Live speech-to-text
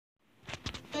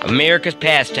America's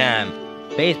pastime.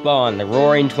 Baseball in the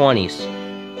Roaring '20s.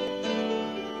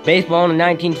 Baseball in the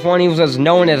 1920s was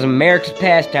known as America's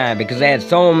pastime because they had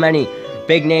so many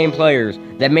big-name players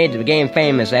that made the game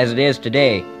famous as it is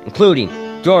today, including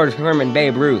George Herman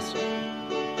Babe Ruth.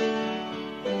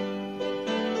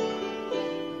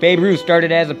 Babe Ruth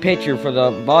started as a pitcher for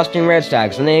the Boston Red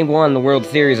Sox, and they won the World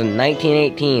Series in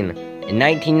 1918. In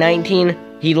 1919,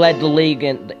 he led the league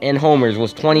in homers,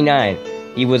 was 29.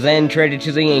 He was then traded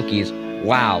to the Yankees.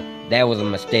 Wow, that was a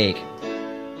mistake.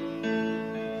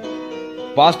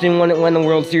 Boston won the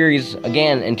World Series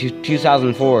again in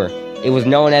 2004. It was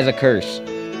known as a curse.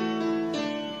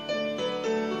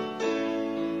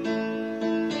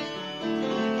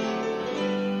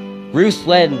 Ruth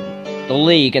led the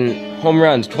league in home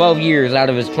runs 12 years out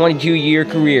of his 22-year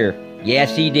career.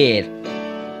 Yes, he did.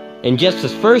 In just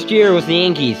his first year with the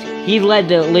Yankees, he led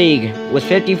the league with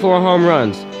 54 home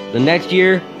runs. The next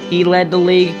year, he led the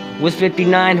league with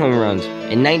 59 home runs.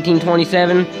 In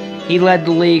 1927, he led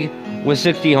the league with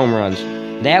 60 home runs.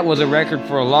 That was a record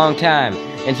for a long time,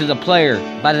 until the player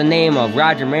by the name of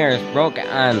Roger Maris broke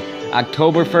on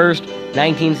October 1st,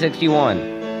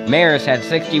 1961. Maris had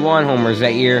 61 homers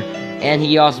that year, and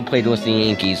he also played with the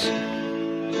Yankees.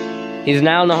 He's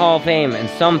now in the Hall of Fame, and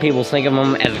some people think of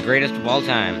him as the greatest of all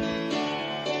time.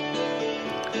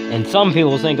 And some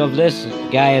people think of this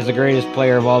guy as the greatest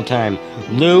player of all time,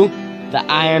 Lou the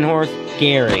Iron Horse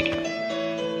Gehrig.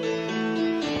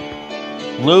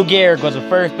 Lou Gehrig was a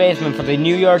first baseman for the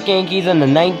New York Yankees in the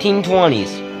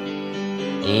 1920s.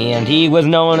 And he was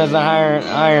known as the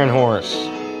Iron Horse.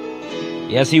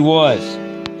 Yes, he was.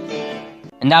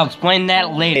 And I'll explain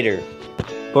that later.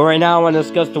 But right now I want to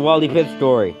discuss the Wally Pipp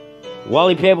story.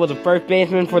 Wally Pipp was a first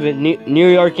baseman for the New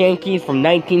York Yankees from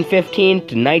 1915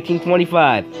 to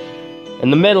 1925.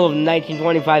 In the middle of the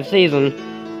 1925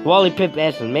 season, Wally Pipp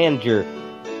asked his manager,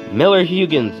 Miller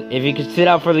Huggins, if he could sit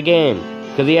out for the game,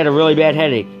 because he had a really bad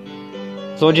headache.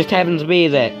 So it just happens to be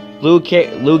that Lou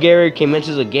Gehrig came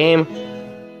into the game,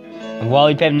 and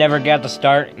Wally Pipp never got to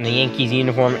start in the Yankees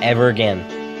uniform ever again.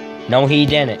 No, he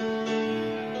didn't.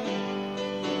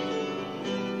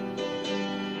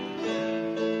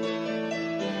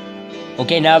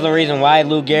 Okay, now the reason why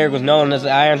Lou Gehrig was known as the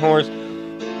Iron Horse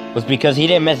was because he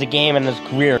didn't miss a game in his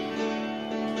career.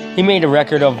 He made a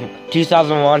record of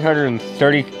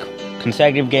 2,130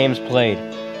 consecutive games played.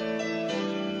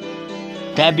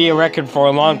 That'd be a record for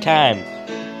a long time.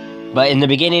 But in the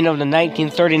beginning of the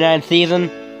 1939 season,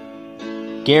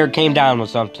 Gehrig came down with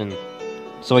something.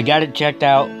 So he got it checked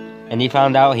out, and he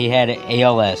found out he had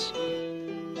ALS.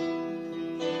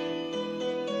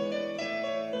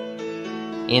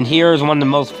 And here is one of the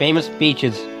most famous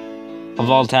speeches of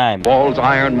all time. Ball's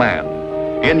Iron Man.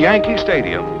 In Yankee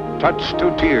Stadium, touched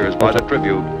to tears by the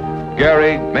tribute,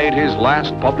 Gehrig made his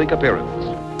last public appearance.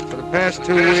 For the past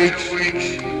 2 weeks,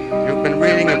 you've been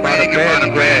reading about a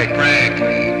bad brag.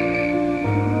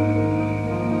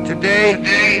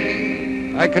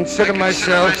 Today, I consider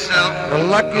myself the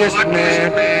luckiest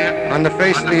man on the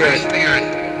face of the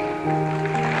earth.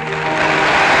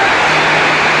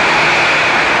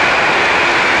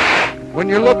 When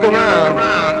you look around,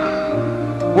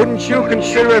 wouldn't you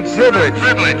consider it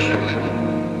privilege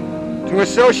to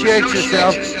associate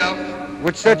yourself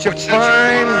with such a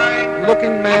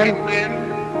fine-looking man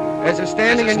as is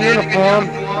standing in uniform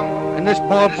in this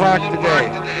ballpark today?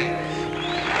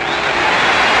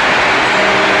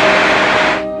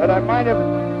 That I might have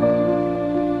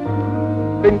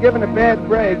been given a bad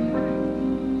break,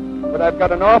 but I've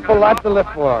got an awful lot to live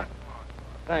for.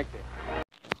 Thank you.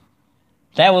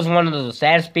 That was one of the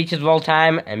saddest speeches of all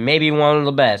time, and maybe one of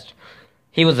the best.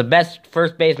 He was the best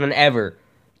first baseman ever,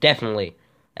 definitely,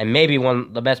 and maybe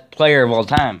the best player of all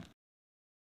time.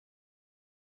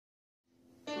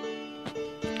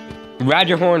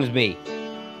 Roger Hornsby.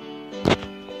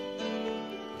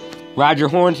 Roger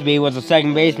Hornsby was a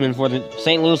second baseman for the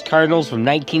St. Louis Cardinals from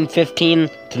 1915 to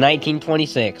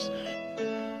 1926,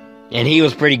 and he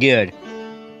was pretty good.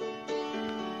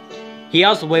 He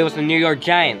also played with the New York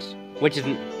Giants, which is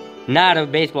not a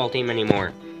baseball team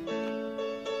anymore.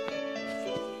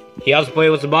 He also played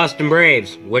with the Boston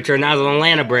Braves, which are now the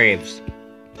Atlanta Braves.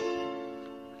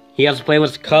 He also played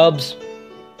with the Cubs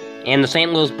and the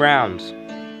St. Louis Browns.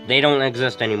 They don't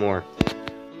exist anymore.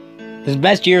 His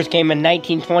best years came in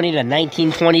 1920 to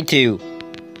 1922.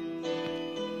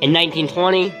 In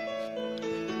 1920,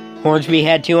 Hornsby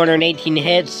had 218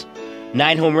 hits,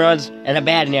 9 home runs, and a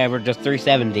batting average of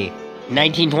 .370. In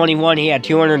 1921, he had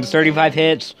 235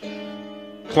 hits,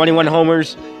 21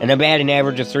 homers, and a batting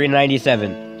average of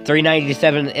 .397.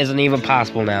 .397 isn't even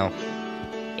possible now.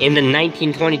 In the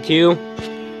 1922,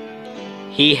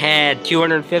 He had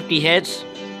 250 hits,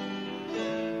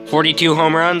 42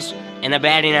 home runs, and a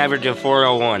batting average of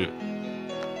 .401.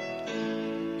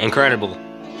 Incredible.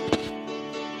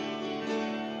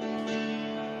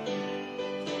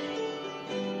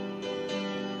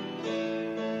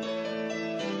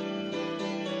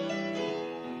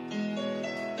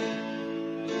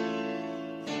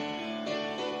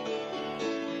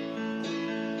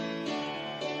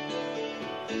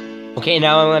 Okay,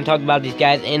 now I want to talk about these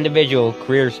guys' individual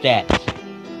career stats.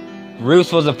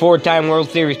 Ruth was a 4-time World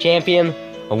Series champion,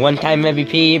 a 1-time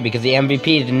MVP because the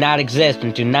MVP did not exist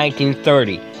until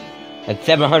 1930, at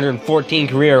 714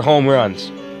 career home runs,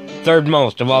 3rd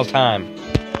most of all time.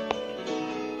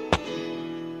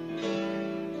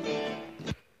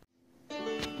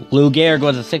 Lou Gehrig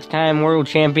was a 6-time World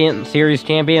Series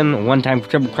champion, a 1-time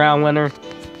Triple Crown winner,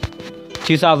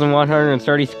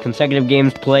 2,130 consecutive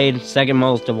games played, 2nd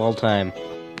most of all time.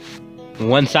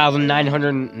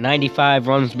 1,995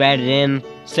 runs batted in,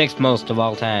 6th most of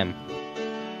all time.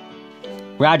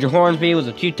 Roger Hornsby was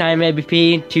a 2-time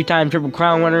MVP, 2-time Triple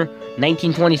Crown winner,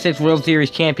 1926 World Series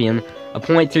champion, a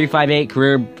 .358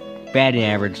 career batting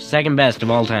average, 2nd best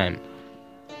of all time.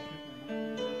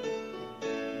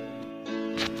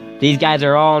 These guys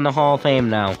are all in the Hall of Fame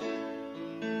now.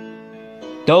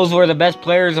 Those were the best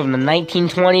players of the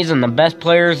 1920s and the best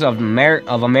players of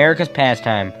America's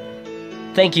pastime.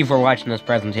 Thank you for watching this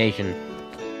presentation.